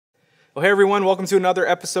Well, hey everyone, welcome to another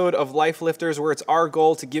episode of Life Lifters, where it's our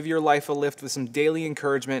goal to give your life a lift with some daily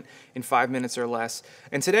encouragement in 5 minutes or less.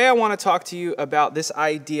 And today I want to talk to you about this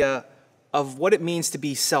idea of what it means to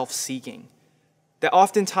be self-seeking. That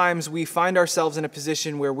oftentimes we find ourselves in a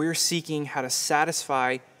position where we're seeking how to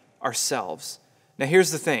satisfy ourselves. Now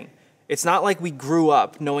here's the thing. It's not like we grew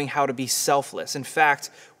up knowing how to be selfless. In fact,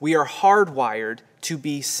 we are hardwired to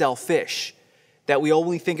be selfish. That we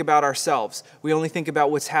only think about ourselves. We only think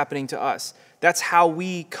about what's happening to us. That's how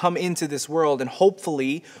we come into this world. And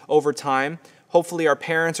hopefully, over time, our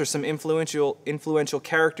parents or some influential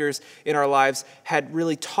characters in our lives had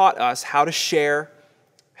really taught us how to share,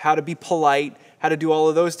 how to be polite, how to do all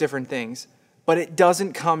of those different things. But it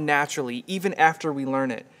doesn't come naturally, even after we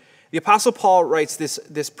learn it. The Apostle Paul writes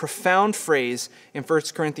this profound phrase in 1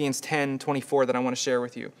 Corinthians 10:24 that I want to share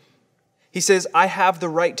with you. He says, I have the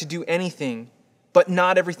right to do anything, but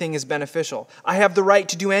not everything is beneficial. I have the right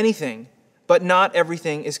to do anything, but not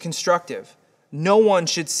everything is constructive. No one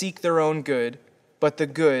should seek their own good, but the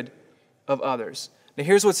good of others. Now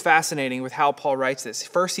here's what's fascinating with how Paul writes this.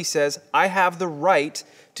 First he says, I have the right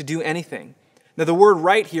to do anything. Now the word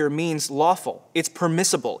right here means lawful. It's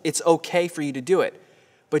permissible. It's okay for you to do it.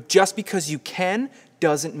 But just because you can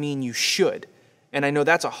doesn't mean you should. And I know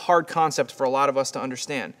that's a hard concept for a lot of us to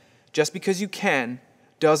understand. Just because you can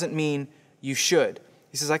doesn't mean you should.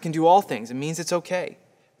 He says, I can do all things. It means it's okay.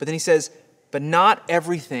 But then he says, but not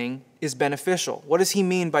everything is beneficial. What does he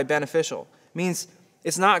mean by beneficial? It means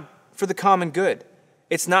it's not for the common good.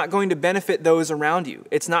 It's not going to benefit those around you.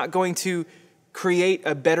 It's not going to create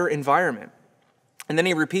a better environment. And then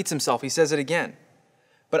he repeats himself. He says it again.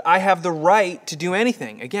 But I have the right to do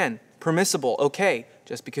anything. Again, permissible, okay.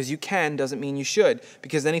 Just because you can doesn't mean you should.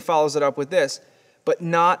 Because then he follows it up with this. But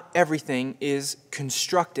not everything is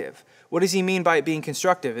constructive. What does he mean by it being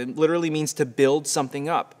constructive? It literally means to build something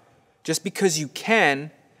up. Just because you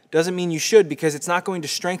can doesn't mean you should, because it's not going to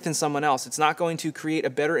strengthen someone else. It's not going to create a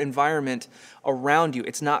better environment around you.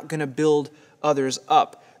 It's not going to build others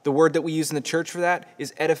up. The word that we use in the church for that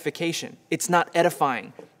is edification. It's not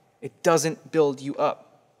edifying. It doesn't build you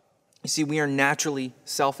up. You see, we are naturally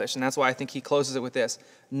selfish, and that's why I think he closes it with this.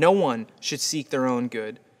 No one should seek their own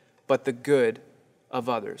good, but the good of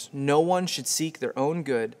others. No one should seek their own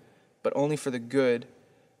good, but only for the good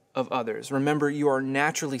of others. Remember, you are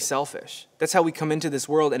naturally selfish. That's how we come into this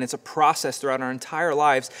world, and it's a process throughout our entire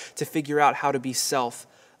lives to figure out how to be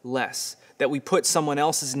selfless, that we put someone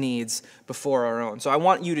else's needs before our own. So I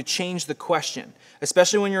want you to change the question,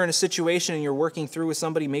 especially when you're in a situation and you're working through with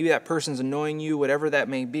somebody, maybe that person's annoying you, whatever that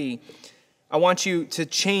may be. I want you to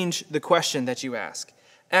change the question that you ask.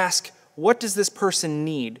 Ask, what does this person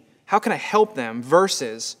need? How can I help them?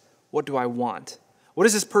 Versus, what do I want? What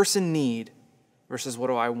does this person need versus what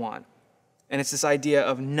do I want? And it's this idea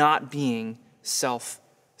of not being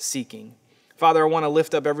self-seeking. Father, I want to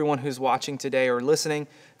lift up everyone who's watching today or listening.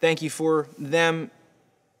 Thank you for them.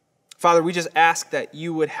 Father, we just ask that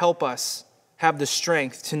you would help us have the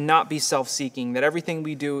strength to not be self-seeking, that everything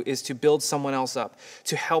we do is to build someone else up,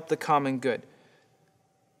 to help the common good.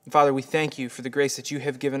 Father, we thank you for the grace that you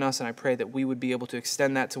have given us, and I pray that we would be able to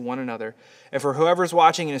extend that to one another. And for whoever's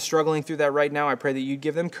watching and is struggling through that right now, I pray that you'd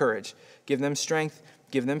give them courage, give them strength,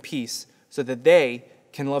 give them peace, so that they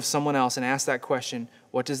can love someone else and ask that question,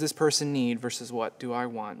 what does this person need versus what do I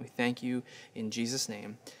want? We thank you in Jesus'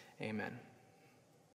 name. Amen.